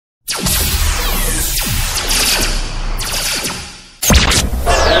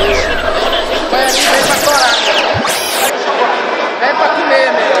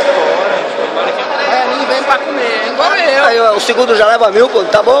segundo já leva 1000, pô,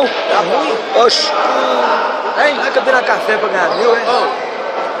 tá bom? Tá ruim? Oxi. Hein? Vai caber na café pra ganhar 1000, hein?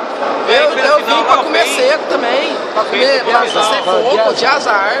 Eu vim pra comer seco também. Pra comer lasanha sem fogo, de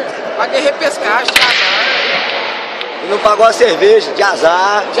azar. Paguei repescagem, de azar. E não pagou a cerveja, de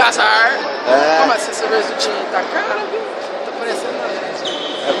azar. De azar. É. Como essa cerveja do time tá cara, viu? Tá parecendo nada.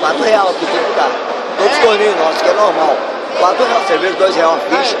 É R$4 aqui, tem que lugar. Todos os torneios nossos, que é normal. R$4, cerveja, R$2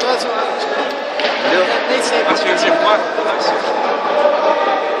 a ficha. Eu tô zoando. Entendeu? Nem sei. Acho que ele tinha 4.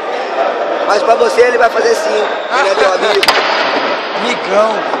 Mas pra você ele vai fazer sim. Ele é teu amigo.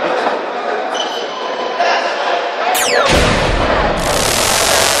 Migão.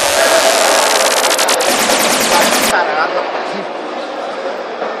 Caralho.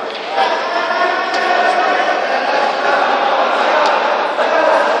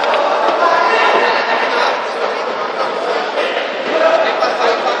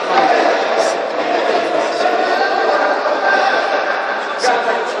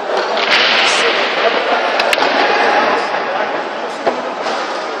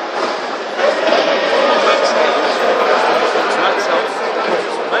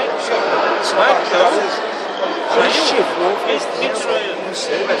 Não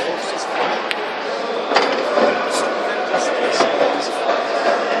sei, mas você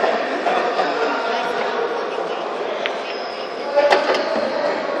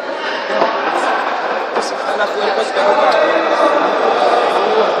fica na folha pra pegar o cabelo.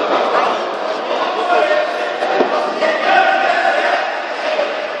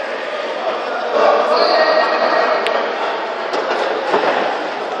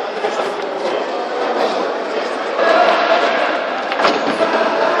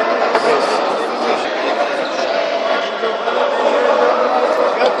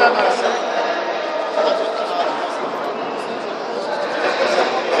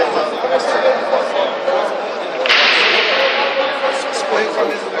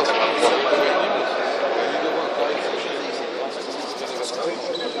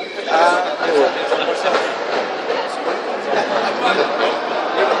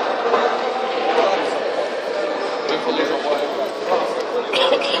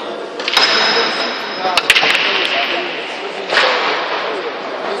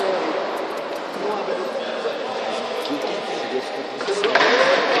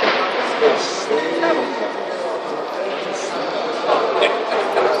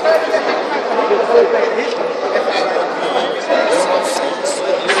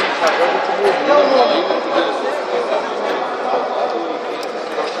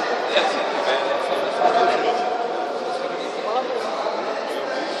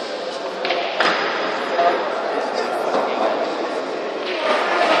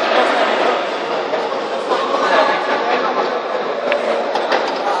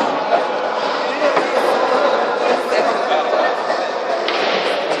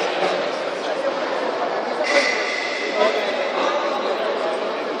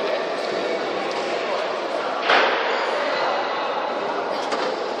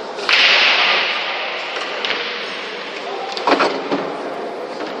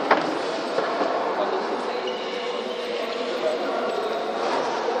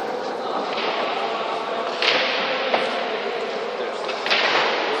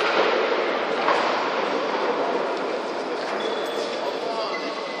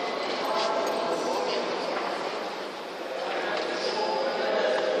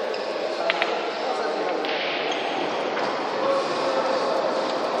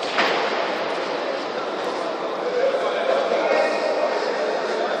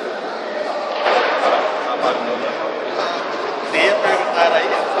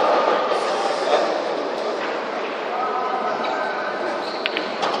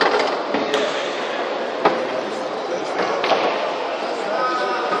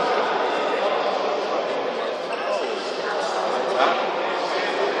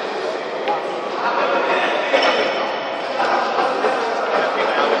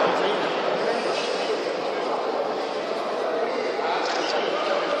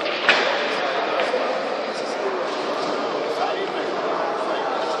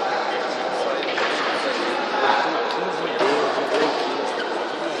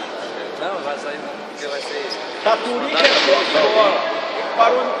 Taturica é show de bola. Ele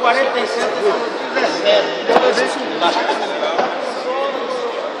parou no 47 e falou 17. Deu 2 vezes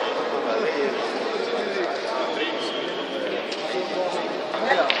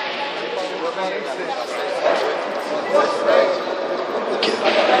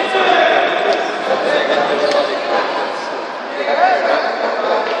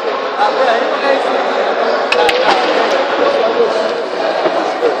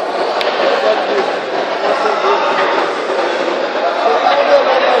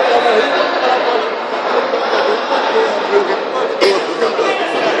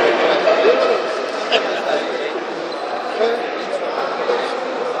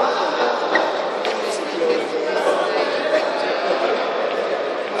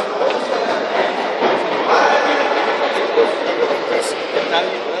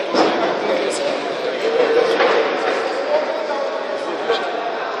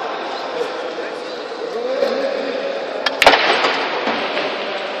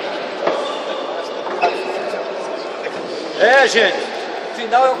É, gente, o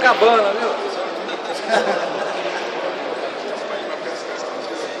final é o Cabana, viu?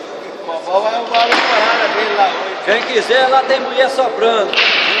 O vovó vai arrumar uma parada dele lá hoje. Quem quiser, lá tem mulher soprando.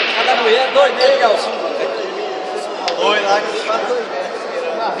 Cada mulher é dois dele, Elson. Dois lá que faz 2 metros.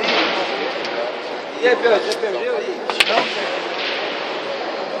 E aí, Pedro, você perdeu aí?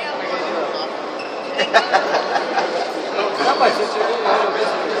 Não, Rapaz, você chegou lá, eu vi.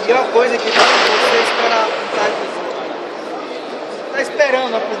 e uma coisa que você esperar a vontade dos outros. Tá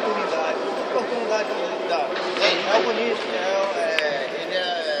esperando a oportunidade. A oportunidade que dá. É bonito,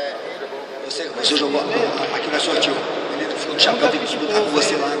 Você jogou aqui não é sorteio. Ele ficou de chapéu, tem que disputar com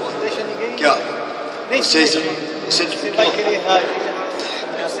você lá agora. Deixa ninguém. Aqui, ó. Você Você disputou. vai querer errar.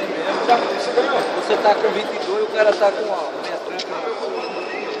 É assim mesmo. Você tá com 22 e o cara tá com uma meia tranca.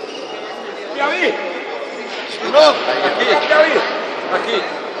 Piauí! De novo? Aqui, Piauí! Aqui.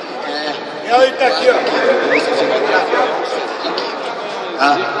 E aí tá aqui, ó.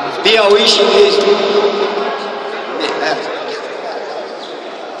 Ah, Piauí chinês.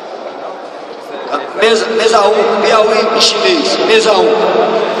 Mesa 1, Piauí e chinês. Mesa 1.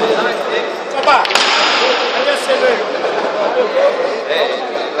 Opa! Cadê a cerveja?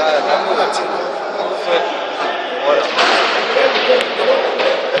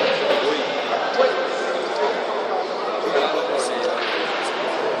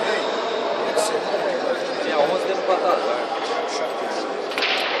 Tinha 11 dentro do patamar.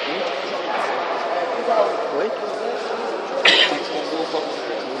 Oi?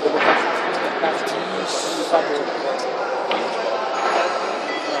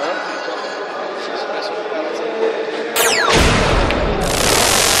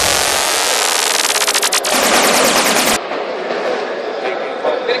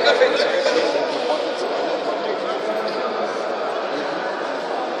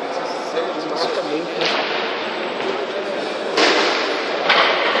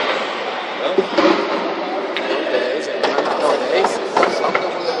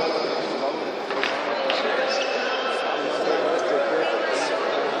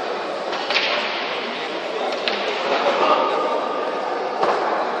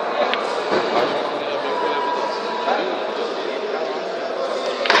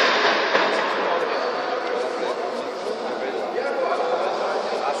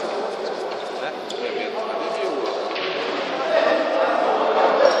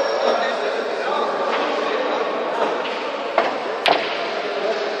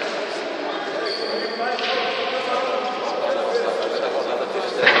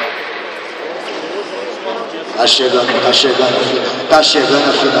 Tá chegando a final. Tá chegando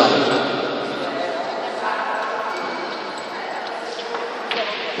a final.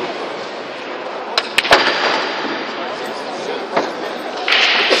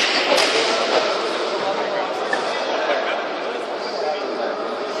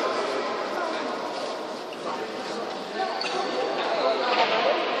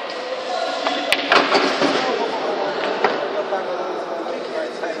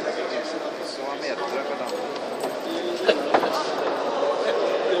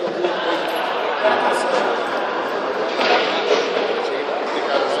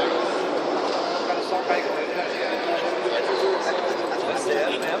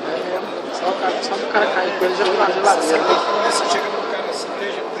 Só o cara cair com ele já tá na geladeira. Você chega no cara, a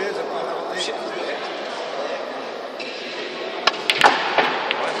cerveja presa, a palavra tem.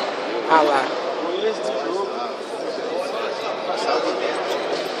 Ah lá.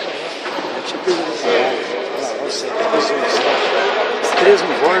 Eu te pergunto. Olha lá, você. Os 3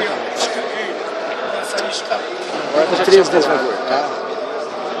 não voltam. Agora os 3 vezes vai voltar.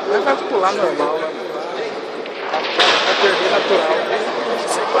 Mas vai pular normal. Vai perder natural.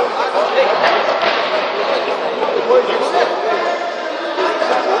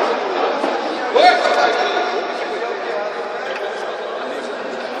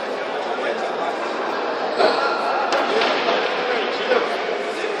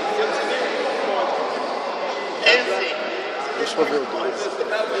 Deixa eu ver o 2. Eu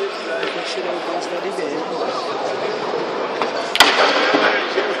tirei o 2 dali dentro.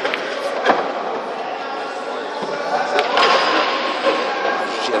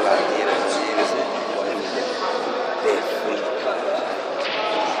 Geladeira deles, né? Olha, perfeito. Perfeito, caralho.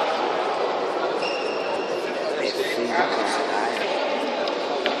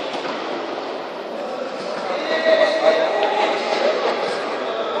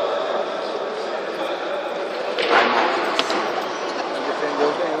 Vai, Marcos.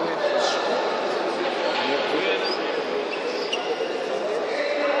 Defendeu bem, né?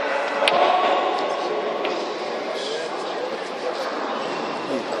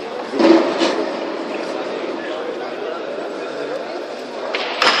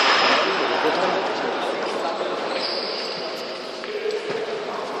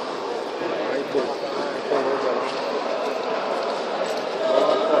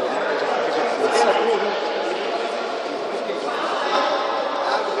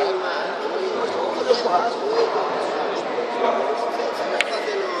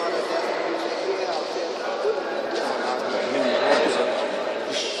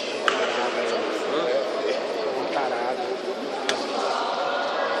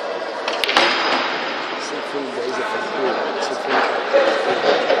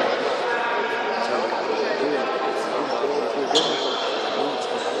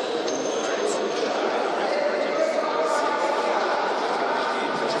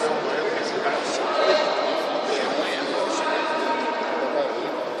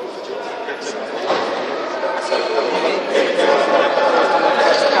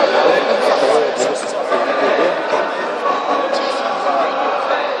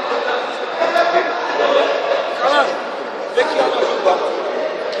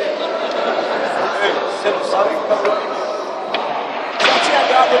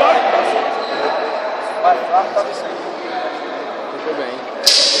 Mais fraco estava isso aí. Muito bem.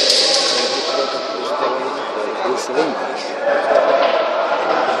 Deixa lá embaixo.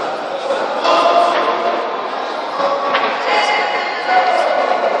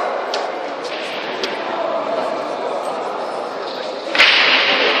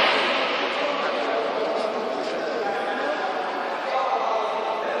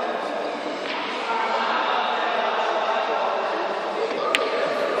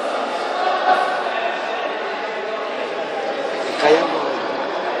 Cai a mão.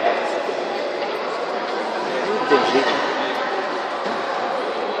 Não tem jeito.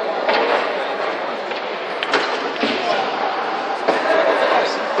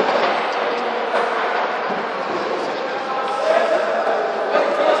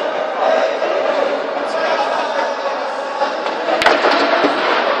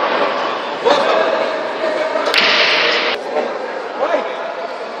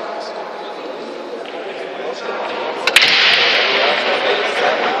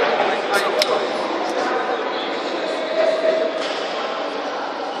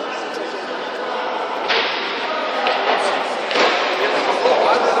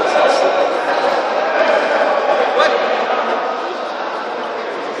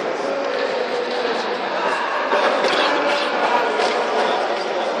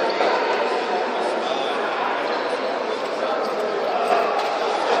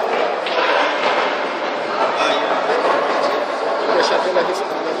 Deixar pela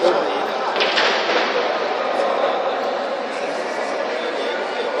arriscada.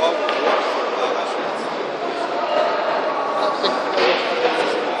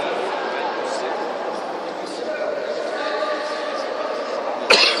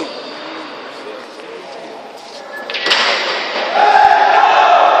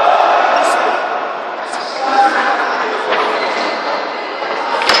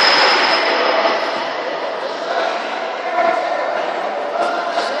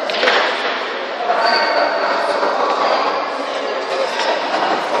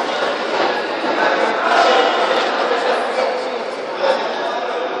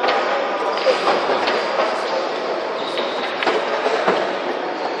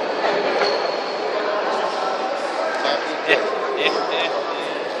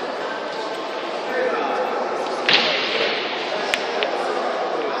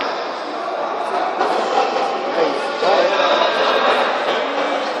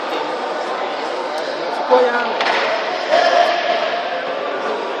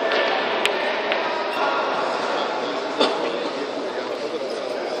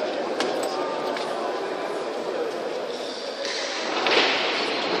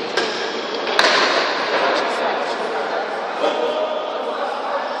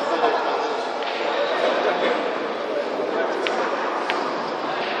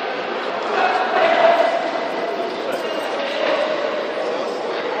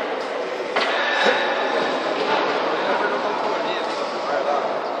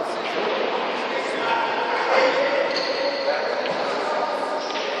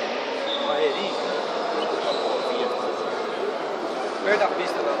 Perto da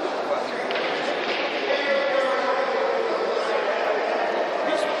pista lá.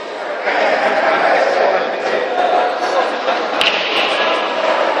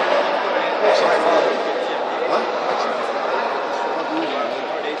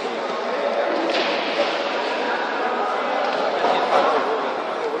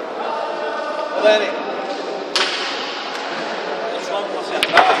 Dani, nós vamos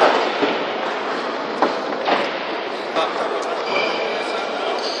concentrar.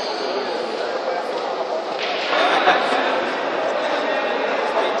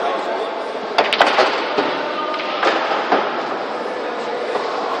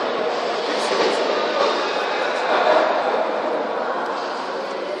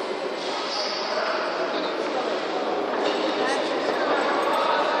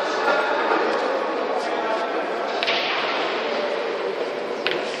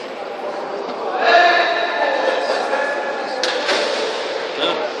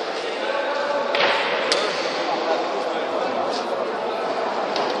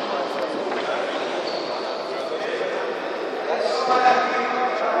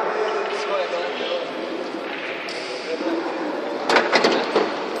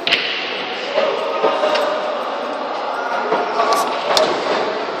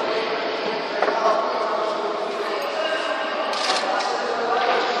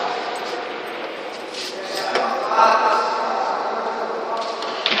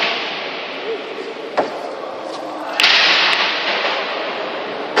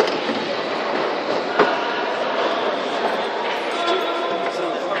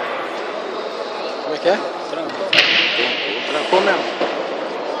 que é? Trancou mesmo. Trancou mesmo.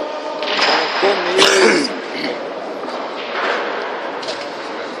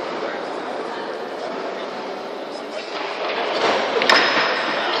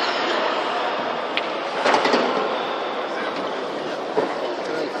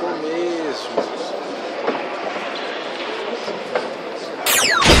 Trancou mesmo.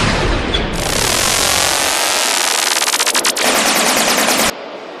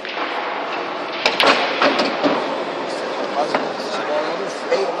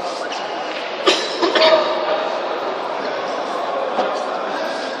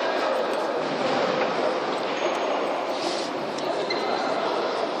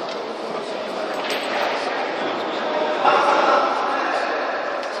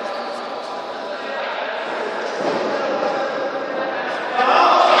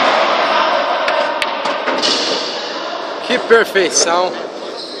 Que perfeição!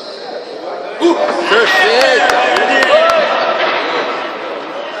 Perfeita!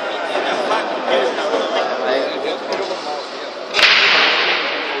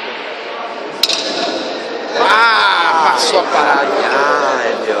 Ah, passou a parada.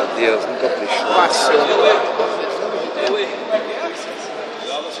 Ai, meu Deus, nunca fechou. Passou.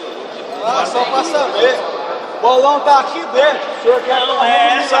 Ah, só pra saber. O bolão tá aqui dentro. O senhor quer não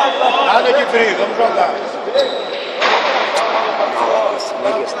é essa. Nada de briga, vamos jogar. Nossa, como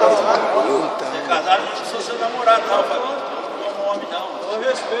é que está esse pariu? Você casado não precisa ser namorado, não, Fabinho. Não como homem, não. Eu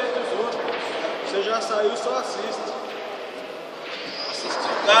respeito os outros. Você já saiu, só assiste.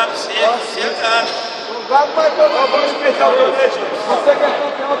 Gado, você é gado. O gado vai tomar. Vamos respeitar o torneio. Você que é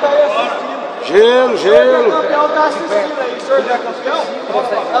campeão tá aí assistindo. Gelo, Você que é gelo. campeão tá assistindo aí. O senhor já é campeão?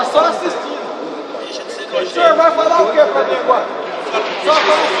 Tá só assistindo. Deixa de ser O nojento. senhor vai falar o que pra mim agora? Só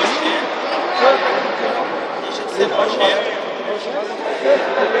pra assistir. Deixa de ser nojento.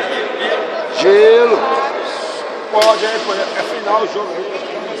 Gelo. Pode aí, pô. É final o jogo aí.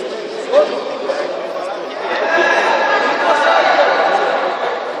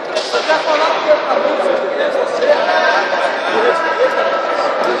 Você quer falar o que pra mim? Você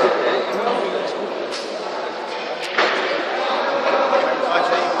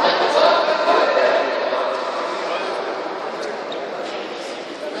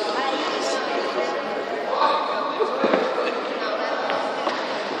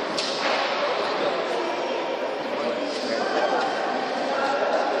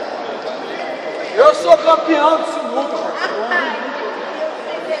Eu sou campeão de sinuca.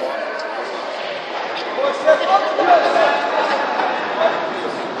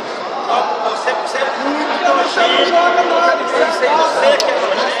 Você Você é muito não nojento. joga nada. Você que é nojento.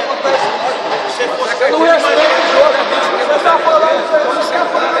 Você fosse Eu não respeito o jogo. Você tá falando isso aí, você quer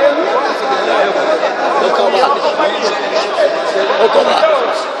falar. Ô, combate. Ô,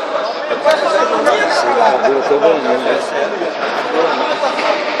 combate. Eu tô ganhando, né?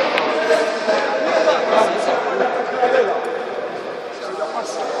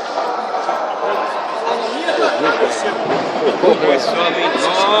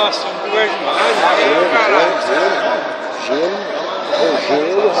 Nossa, um lugar demais,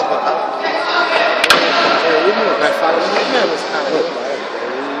 Gelo, rapaz. Vai falando mesmo esse cara.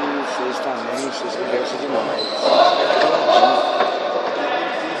 Vocês também, vocês conversam demais.